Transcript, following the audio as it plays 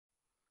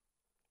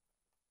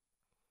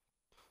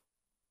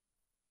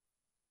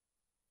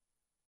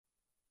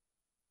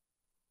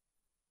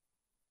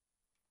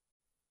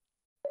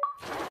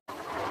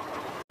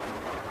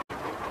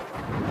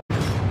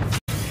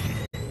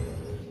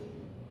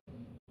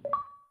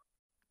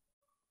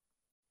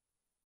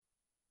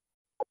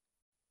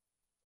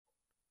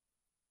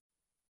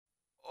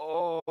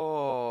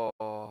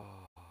Oh.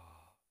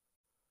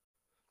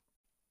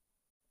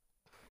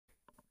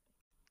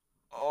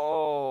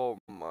 Oh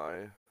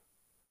my.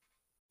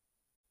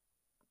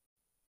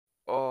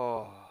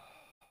 Oh.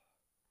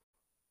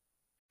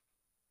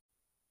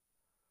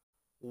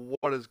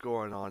 What is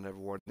going on,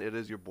 everyone? It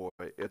is your boy,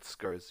 it's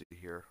Scarzy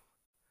here.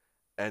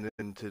 And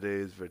in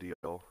today's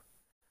video,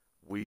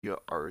 we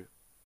are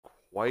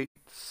quite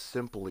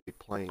simply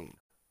playing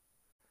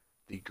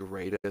the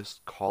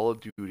greatest Call of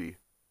Duty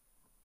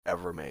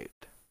ever made.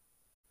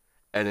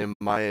 And in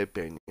my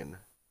opinion,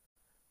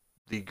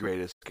 the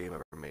greatest game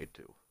ever made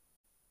too.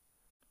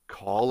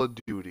 Call of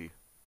Duty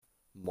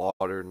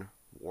Modern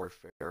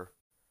Warfare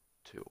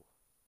 2.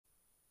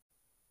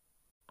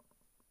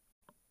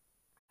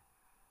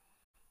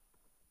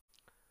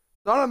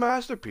 Not a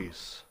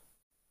masterpiece,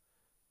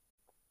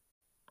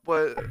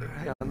 but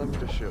hang on, let me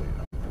just show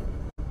you.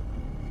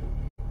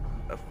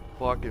 The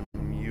fucking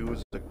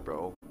music,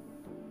 bro.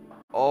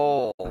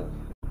 Oh.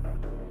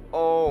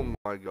 Oh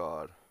my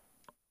god.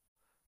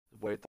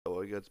 Wait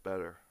though, it gets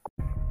better.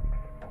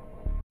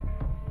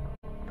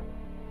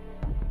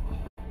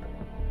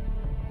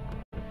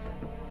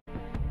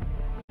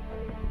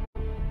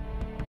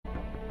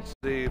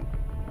 See,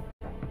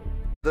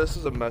 this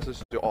is a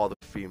message to all the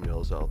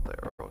females out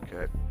there,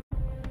 okay?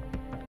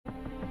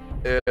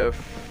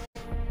 If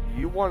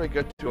you want to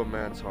get to a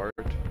man's heart,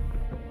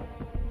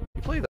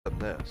 you play them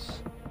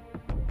this.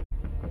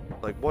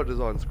 Like what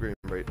is on screen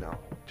right now.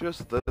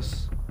 Just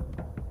this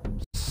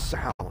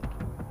sound.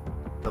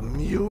 The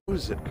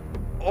music.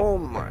 Oh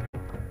my.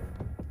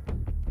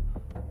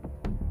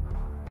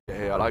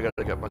 Hey, I gotta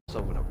get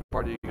myself in a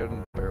party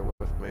again. Bear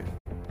with me.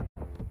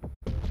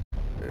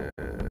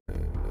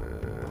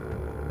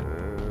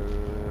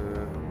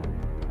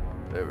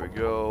 There we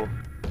go.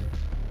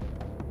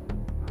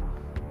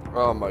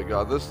 Oh my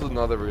god, this is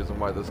another reason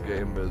why this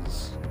game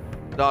is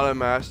not a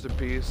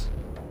masterpiece,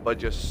 but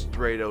just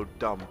straight out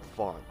dumb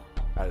fun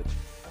at its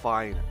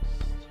finest.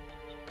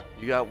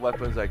 You got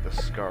weapons like the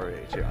Scar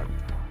H, yeah.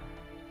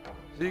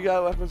 So you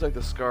got weapons like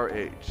the Scar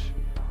H,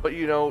 but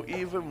you know,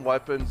 even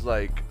weapons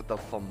like the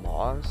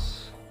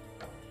FAMAS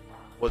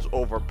was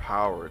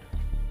overpowered.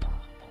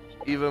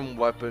 Even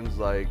weapons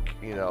like,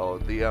 you know,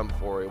 the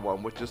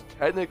M4A1, which is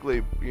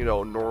technically, you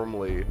know,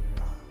 normally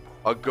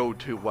a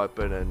go-to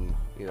weapon in,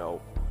 you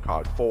know,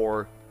 COD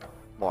 4,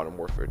 Modern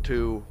Warfare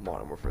 2,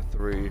 Modern Warfare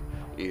 3,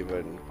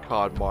 even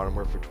COD Modern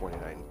Warfare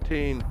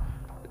 2019,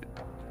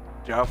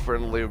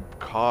 definitely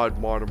COD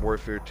Modern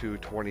Warfare 2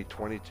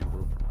 2022,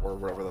 or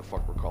whatever the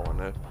fuck we're calling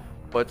it,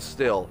 but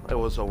still, it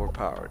was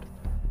overpowered.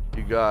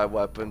 You got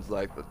weapons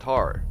like the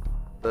TAR.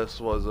 This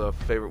was a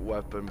favorite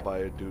weapon by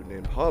a dude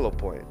named Hollow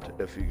Point.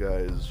 If you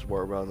guys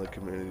were around the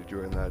community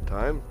during that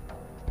time,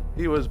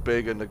 he was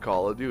big into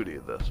Call of Duty.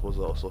 This was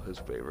also his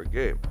favorite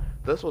game.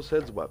 This was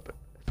his weapon.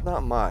 It's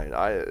not mine.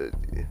 I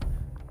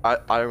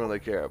don't really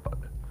care about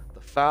it. The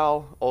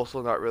FAL,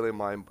 also not really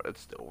mine, but it's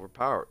still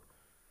overpowered.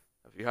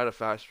 If you had a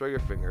fast trigger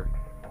finger,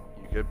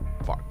 you could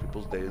fuck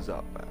people's days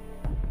up, man.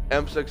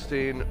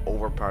 M16,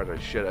 overpowered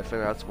as shit. I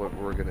think that's what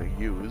we're gonna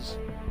use.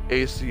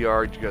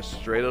 ACR, just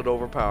straight out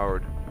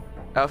overpowered.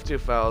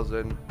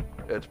 F2000,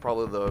 it's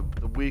probably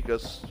the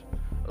weakest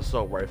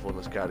assault rifle in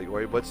this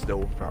category, but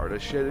still overpowered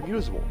as shit and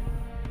usable.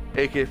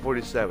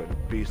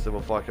 AK-47, beast of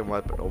a fucking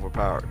weapon,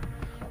 overpowered.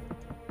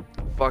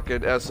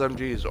 Fucking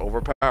SMGs,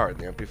 overpowered.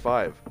 The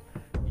MP5.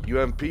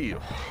 UMP,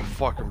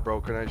 fucking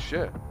broken as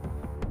shit.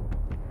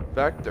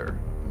 Vector,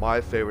 my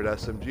favorite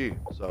SMG,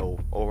 so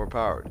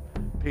overpowered.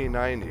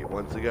 P90,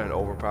 once again,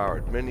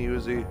 overpowered. Mini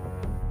Uzi,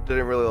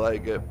 didn't really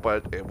like it,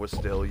 but it was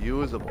still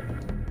usable.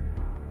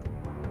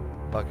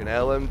 Fucking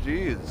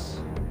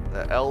LMGs,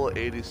 the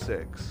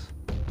L86,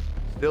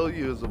 still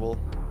usable,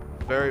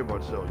 very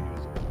much so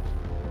usable.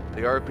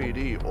 The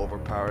RPD,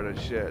 overpowered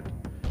as shit.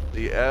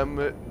 The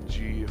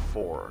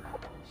MG4,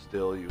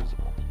 still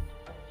usable.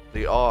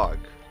 The AUG,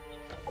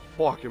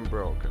 fucking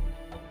broken.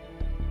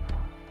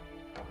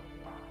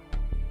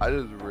 I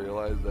just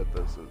realized that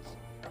this is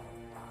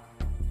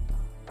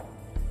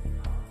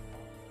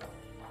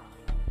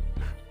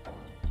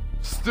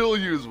still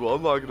usable.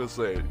 I'm not gonna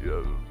say it, you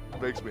know,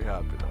 it makes me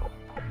happy though.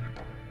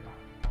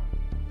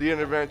 The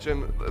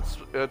Intervention,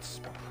 it's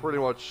pretty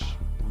much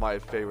my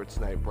favorite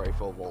sniper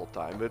rifle of all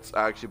time. It's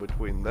actually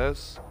between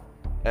this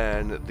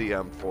and the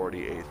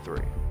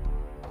M40A3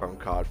 from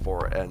COD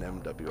 4 and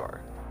MWR.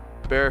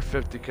 Bear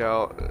 50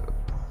 cal,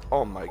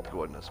 oh my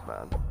goodness,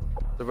 man.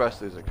 The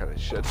rest of these are kind of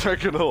shit, not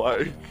gonna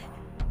lie.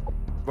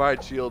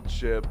 Right shield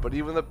shit, but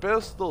even the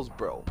pistols,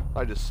 bro.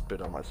 I just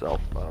spit on myself.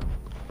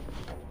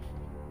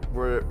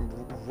 We're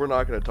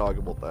not gonna talk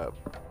about that.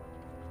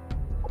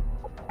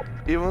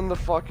 Even the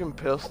fucking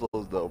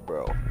pistols though,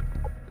 bro.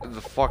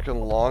 The fucking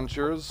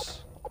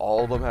launchers,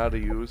 all of them had a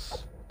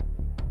use.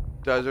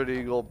 Desert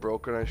Eagle,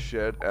 broken as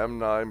shit.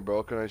 M9,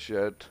 broken as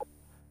shit.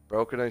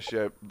 Broken as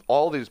shit.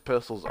 All these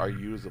pistols are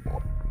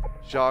usable.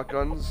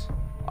 Shotguns,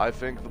 I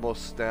think the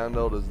most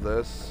standout is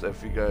this.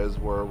 If you guys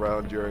were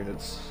around during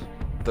this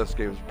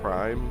game's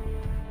prime,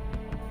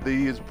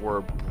 these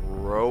were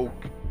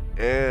broke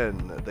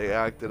in. They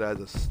acted as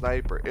a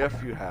sniper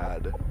if you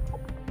had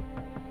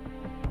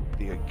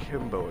the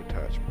akimbo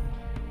attachment.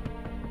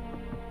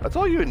 That's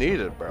all you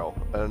needed, bro.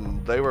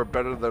 And they were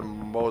better than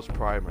most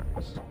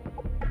primaries.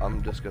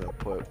 I'm just gonna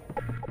put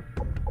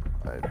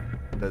my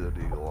Desert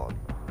Eagle on.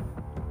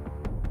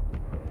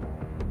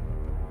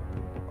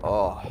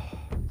 Oh,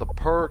 the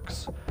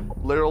perks,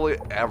 literally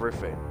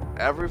everything.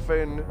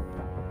 Everything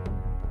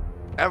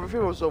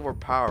was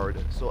overpowered,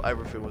 so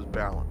everything was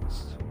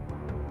balanced.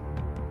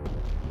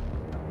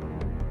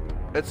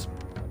 It's,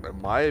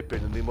 in my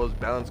opinion, the most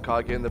balanced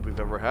COD game that we've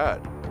ever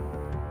had.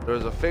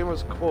 There's a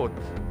famous quote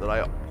that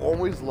I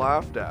always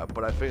laughed at,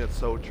 but I think it's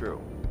so true.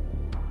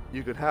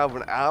 You can have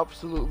an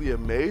absolutely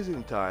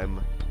amazing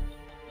time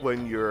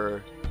when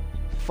you're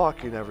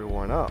fucking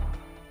everyone up,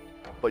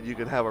 but you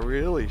can have a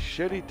really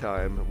shitty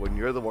time when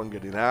you're the one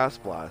getting ass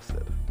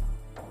blasted.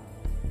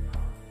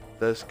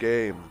 This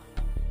game,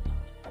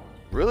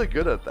 really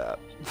good at that.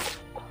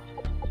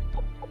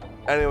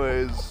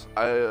 Anyways,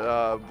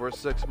 we're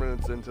 6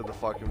 minutes into the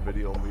fucking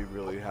video and we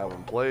really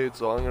haven't played,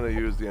 so I'm gonna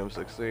use the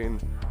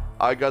M16.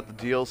 I got the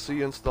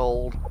DLC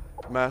installed,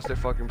 Master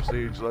fucking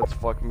Siege. Let's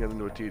fucking get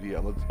into a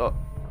TDM. Let's. Oh.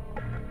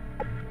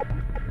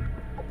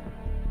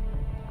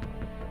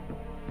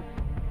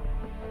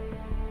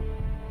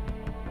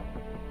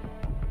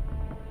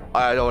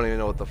 I don't even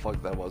know what the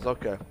fuck that was.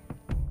 Okay.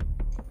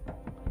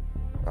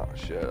 Oh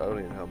shit, I don't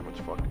even have much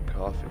fucking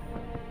coffee.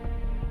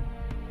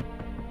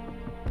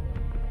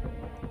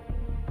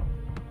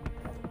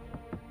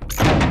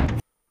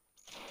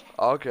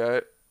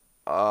 Okay.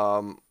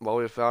 Well,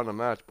 we found a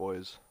match,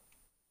 boys.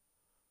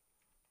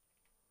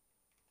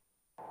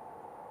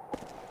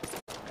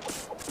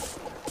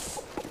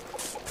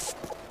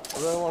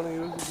 What do I want to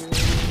use again?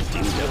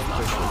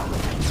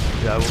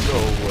 Yeah, we'll go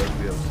with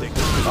the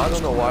M16. I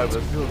don't know why, but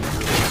it feels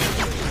really good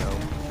right now.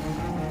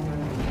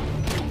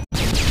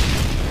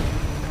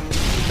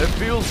 It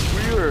feels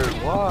weird.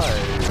 Why?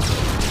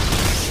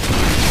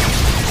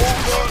 Oh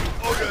god.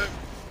 Okay.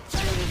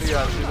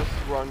 Yeah, see, this is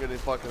where I'm getting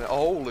fucking.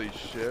 Holy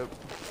shit.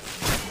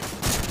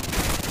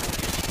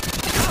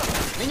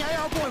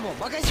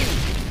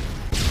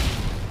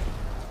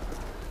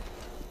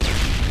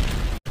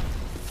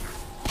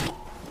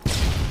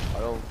 I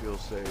don't feel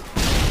safe.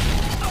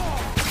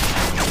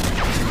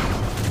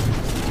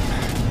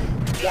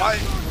 Why?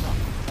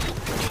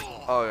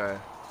 Okay.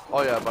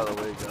 Oh yeah, by the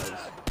way, guys.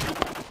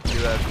 See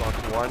that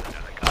fucking one? And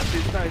I got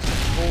these nice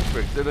full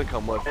freaks. They didn't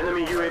come with me.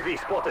 Enemy UAV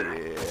spotted.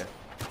 Yeah.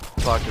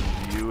 Fucking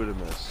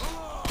beautimous.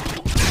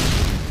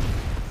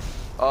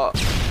 Oh,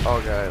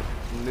 okay.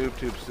 Noob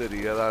Tube City.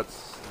 Yeah, that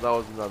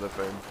was another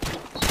thing.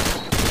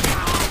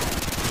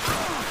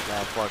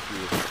 Nah, fuck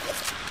you.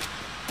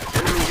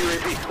 Enemy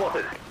UAV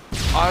spotted.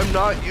 I'm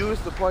not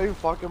used to playing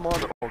fucking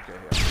Modern. Okay,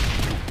 yeah.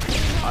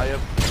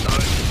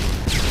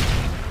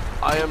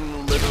 I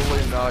am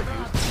literally not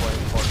used to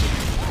playing fucking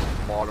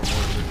Modern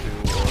Warfare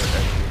 2 or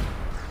any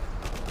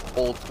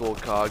old school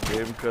COD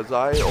game because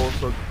I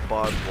also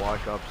bought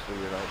Black Ops 3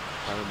 and I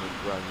kind of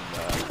regretting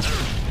that.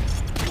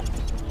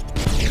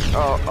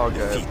 Oh,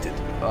 okay.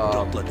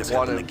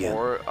 1 and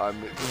 4. I'm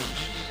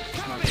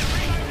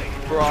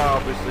we're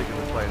obviously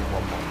gonna play in 1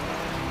 month.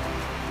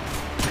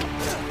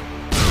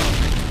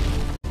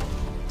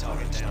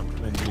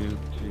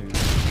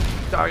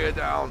 Target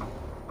down.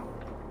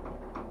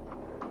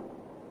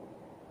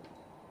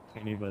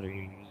 Anybody who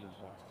uses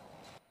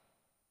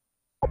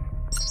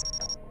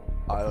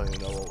I don't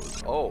even know what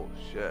was. Oh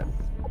shit.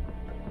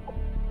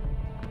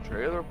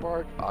 Trailer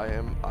park. I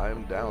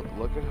am down.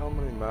 Look at how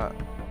many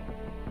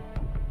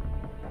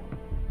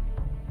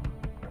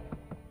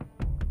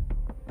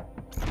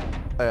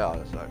Hey, on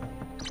a sec.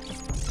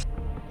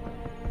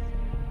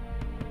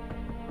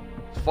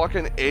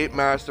 Fucking 8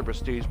 Master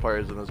Prestige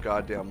players in this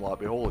goddamn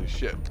lobby. Holy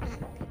shit.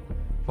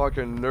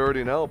 Fucking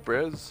nerding out,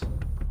 Briz.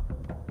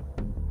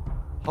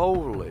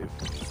 Holy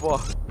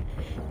fuck.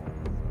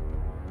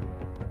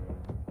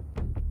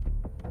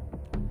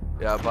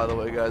 Yeah, by the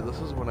way, guys, this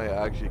is when I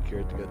actually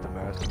cared to get the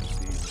Master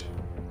Prestige.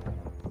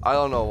 I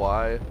don't know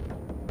why.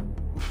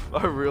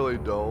 I really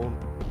don't.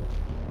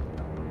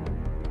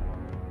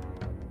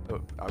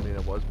 I mean,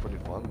 it was pretty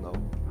fun, though.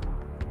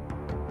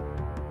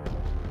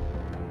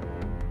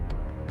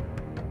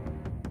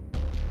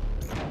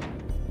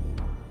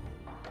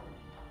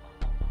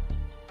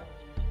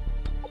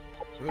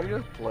 Can we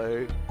just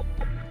play?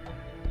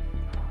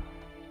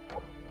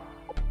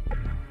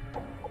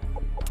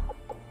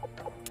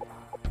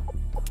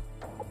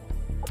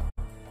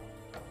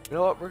 You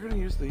know what? We're gonna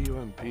use the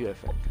UMP, I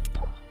think.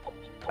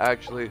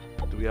 Actually,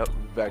 do we have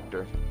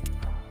Vector?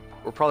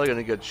 We're probably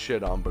gonna get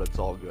shit on, but it's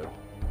all good.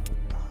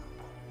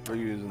 We're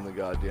using the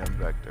goddamn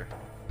Vector.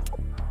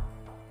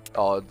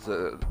 Oh, it's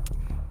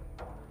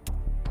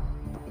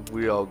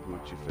we all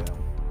Gucci fam.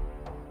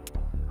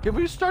 Can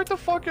we start the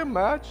fucking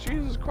match?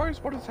 Jesus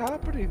Christ, what is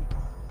happening?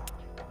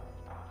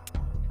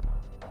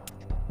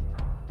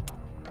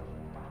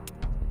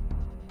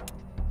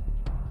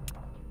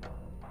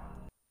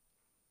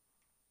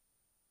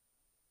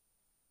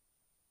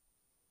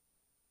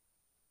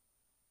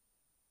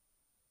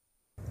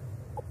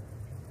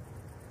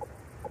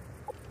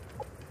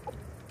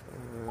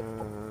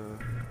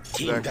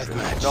 Team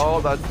deathmatch.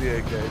 No, that's the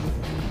AK.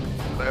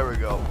 There we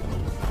go.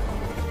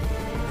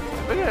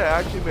 I think I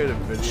actually made a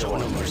video Show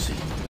no on it. mercy. I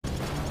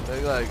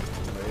think like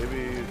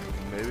maybe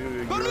a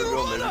year ago,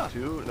 maybe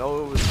two. No,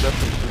 it was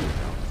definitely 2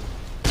 now.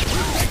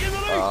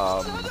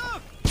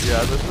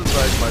 Yeah, this is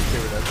like my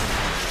favorite SMG.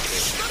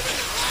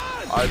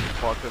 I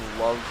fucking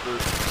love the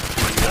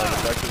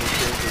effect of this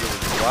game because it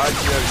was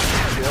wacky as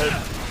shit,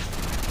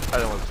 and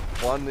it was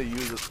fun to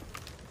use it.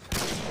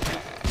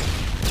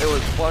 It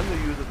was fun to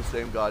use at the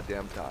same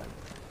goddamn time.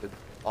 It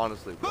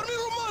honestly was.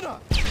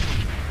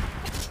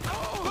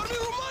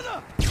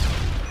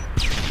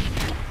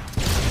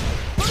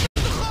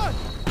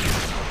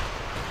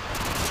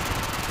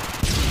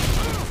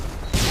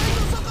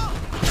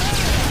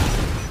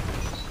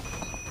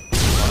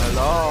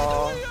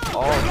 Hello.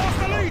 Oh.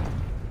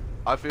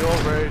 I feel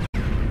afraid. I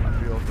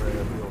feel afraid.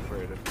 I feel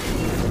afraid.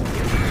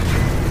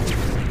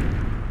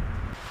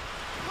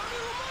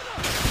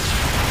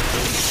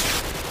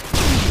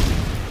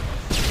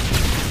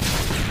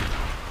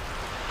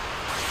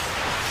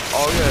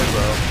 Oh yeah,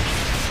 bro.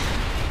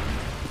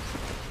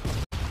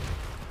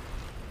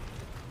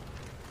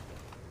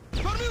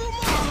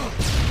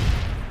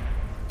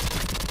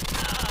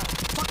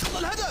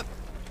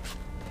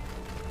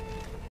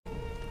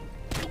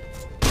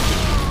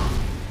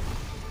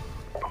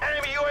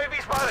 Enemy UAV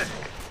spotted.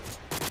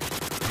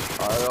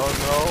 I don't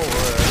know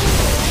where.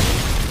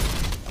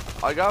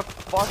 I got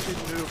fucking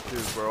noob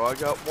dude, bro. I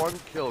got 1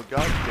 kill.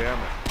 God damn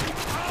it.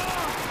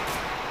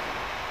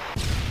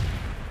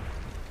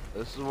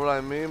 This is what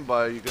I mean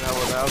by you can have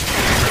an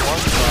absolute one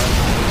time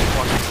and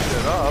fucking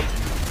shit up,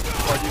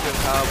 but you can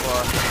have a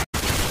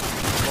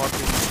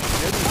fucking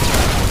shitty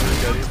time when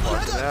you're getting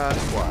fucking ass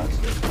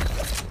blasted.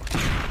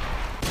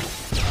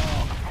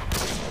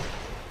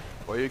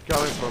 Where you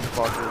coming from,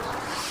 fuckers?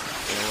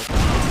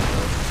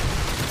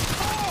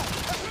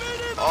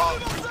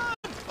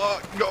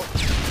 Go.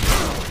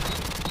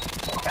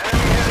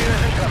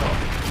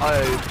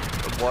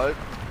 What?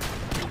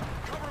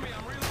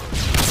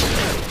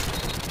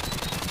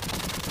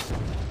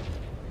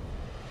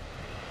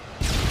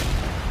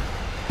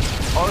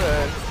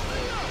 Okay.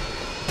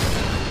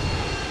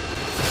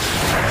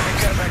 Enemy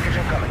care package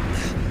incoming.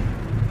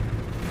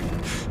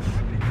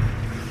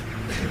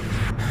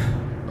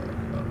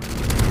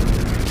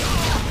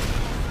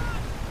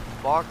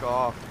 Fuck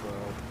off, bro.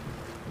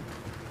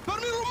 I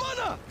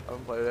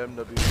haven't played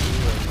MW2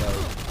 in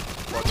like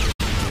fucking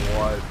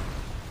what,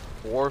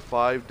 4 or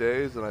 5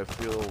 days, and I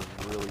feel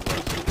really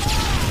rusty.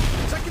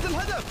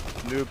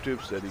 Noob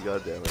Tube City,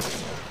 goddammit.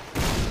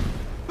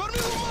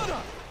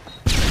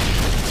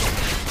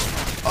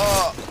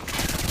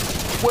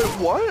 Wait,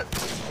 what?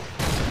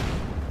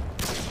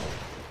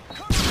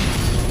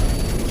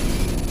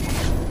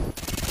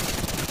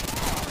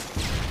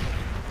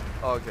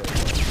 Okay.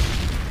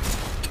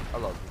 I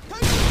love you.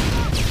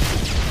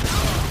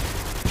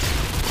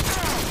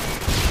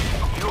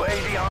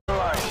 UAV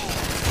online.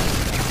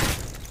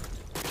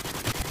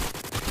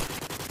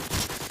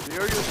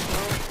 Serious,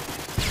 bro?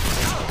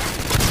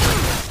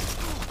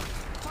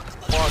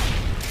 Fuck.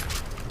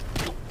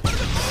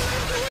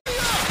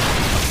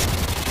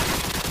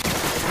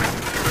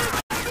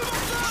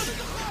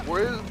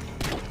 Where is...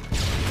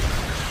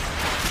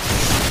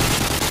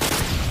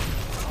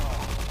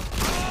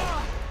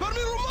 What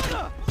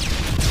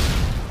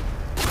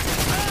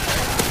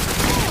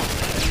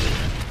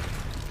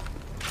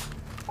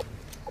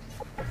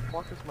the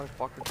fuck is my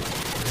fucking...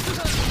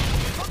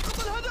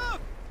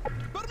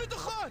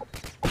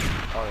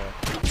 Oh yeah,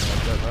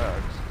 that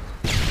max.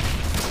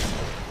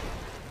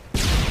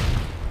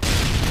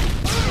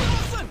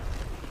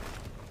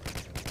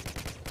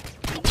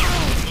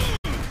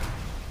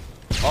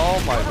 Oh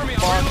my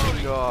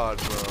fucking god,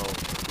 bro.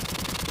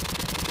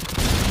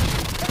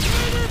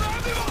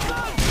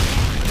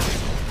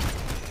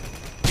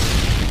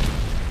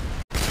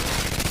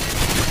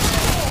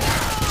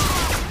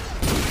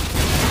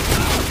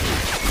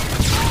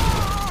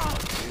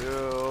 You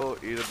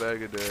eat a bag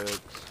of dicks.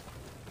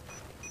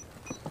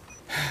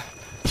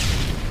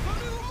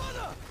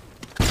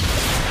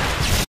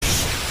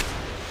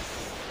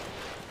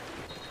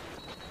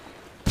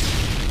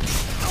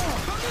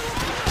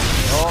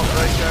 Oh,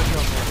 they can't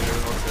come over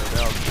here. Okay,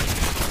 now.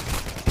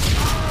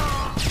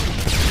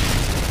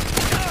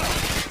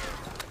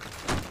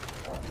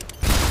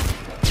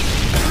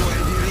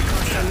 UAV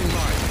recon standing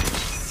by.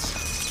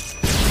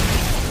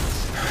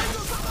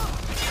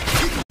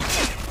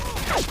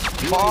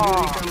 UAV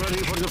recon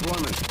ready for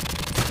deployment.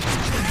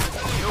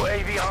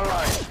 UAV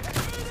online.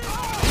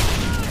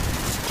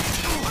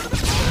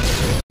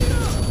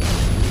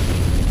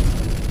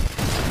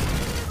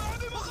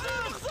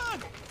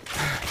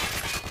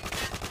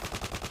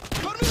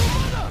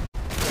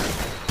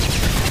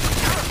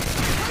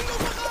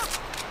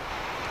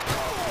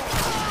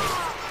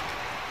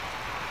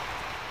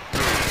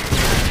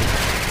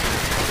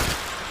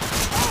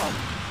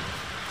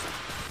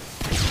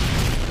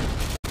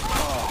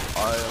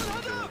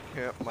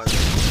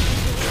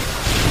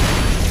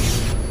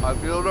 I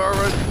feel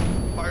nervous.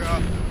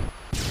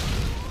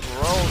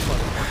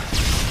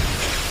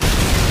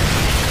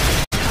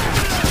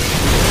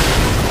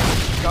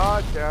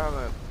 God damn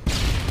it.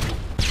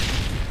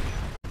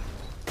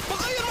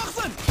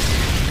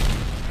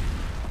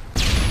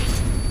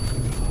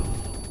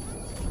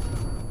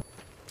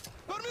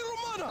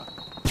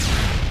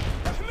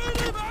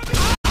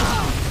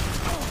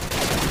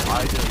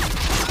 I just...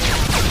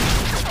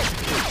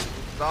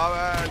 Stop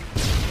it!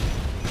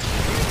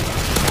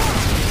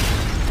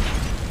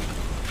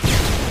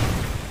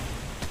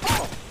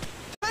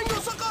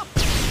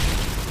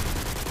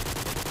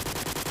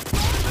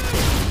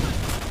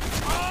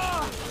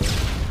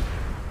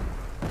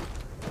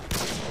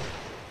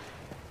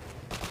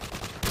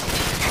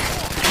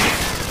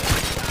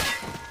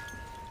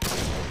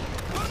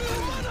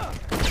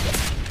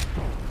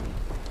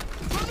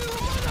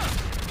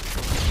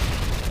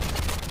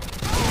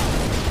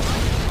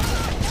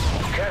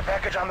 Care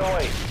package on the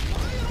way.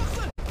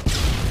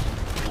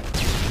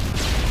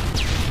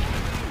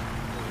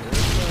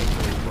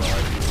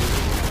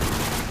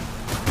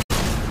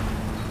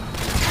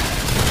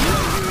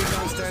 UAV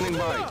recon standing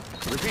by.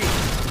 Repeat.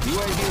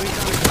 UAV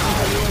recon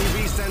counter UAV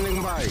standing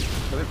by.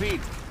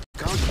 Repeat.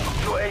 Counter.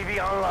 UAV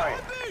online.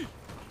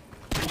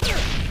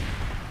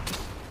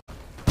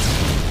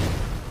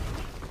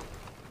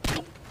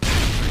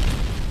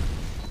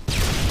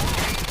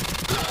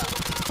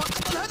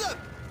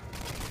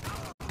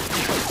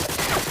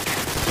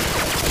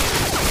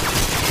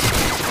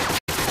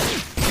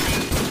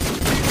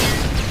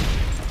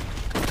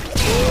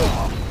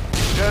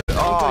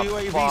 Counter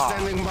UAV fuck.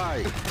 standing by.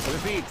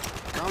 Repeat.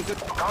 Counter.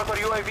 Counter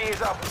UAV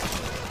is up.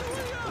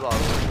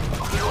 Love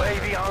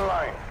UAV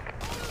online.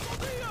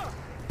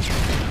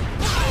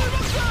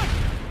 it.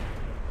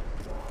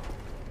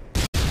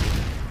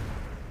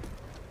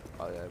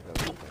 Oh yeah, I've got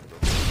something.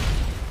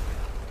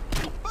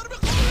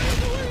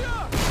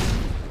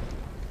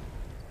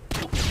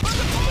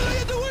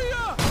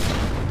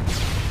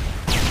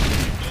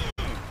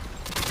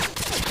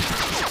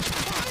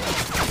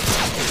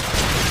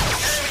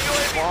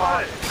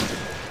 Spotted.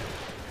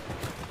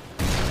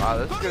 Wow,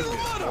 this is gonna be a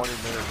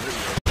 20-minute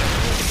video.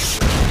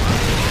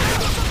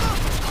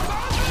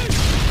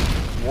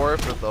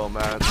 Worth it though,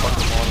 man. It's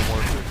fucking Modern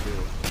Warfare 2.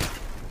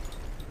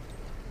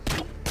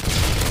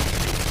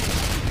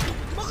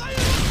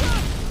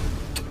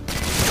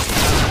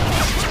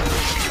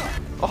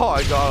 Oh,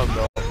 I got him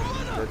though.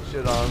 That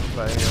shit on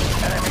right here.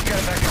 Enemy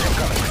care package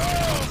incoming.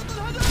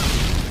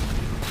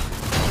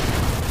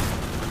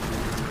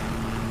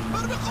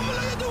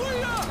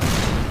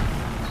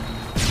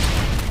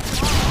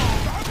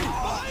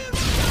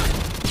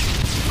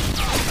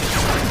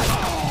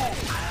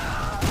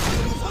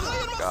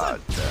 God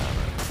damn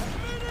it.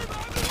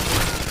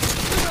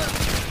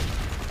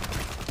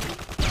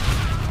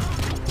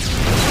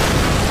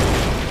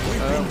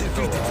 We've been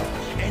defeated.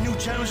 A new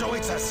challenge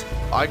awaits us.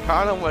 I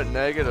kind of went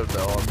negative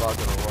though, I'm not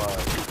gonna lie.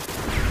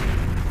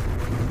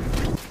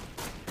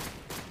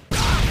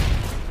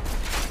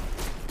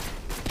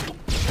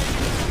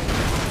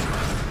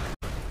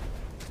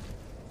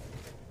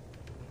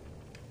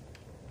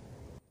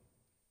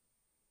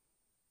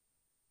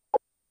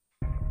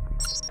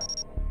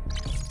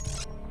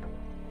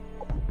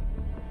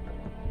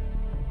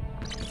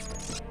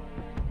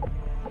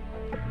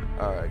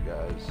 Alright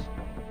guys.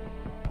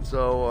 So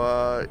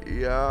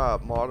yeah,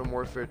 Modern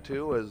Warfare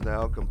 2 is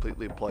now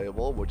completely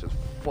playable, which is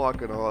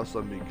fucking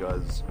awesome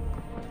because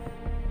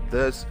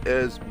this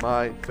is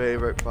my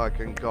favorite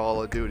fucking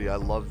Call of Duty. I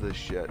love this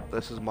shit.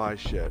 This is my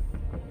shit.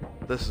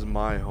 This is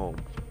my home.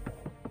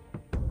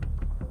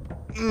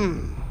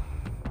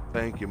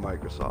 Thank you,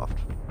 Microsoft.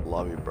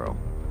 Love you, bro.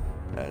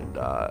 And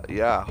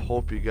yeah,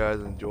 hope you guys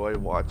enjoy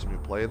watching me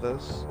play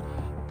this.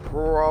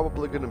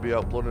 Probably going to be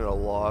uploading a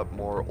lot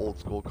more old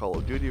school Call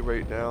of Duty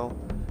right now.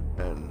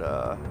 And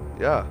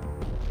yeah,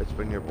 it's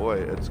been your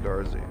boy, Ed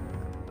Scarzy.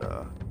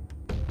 And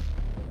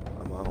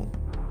I'm out.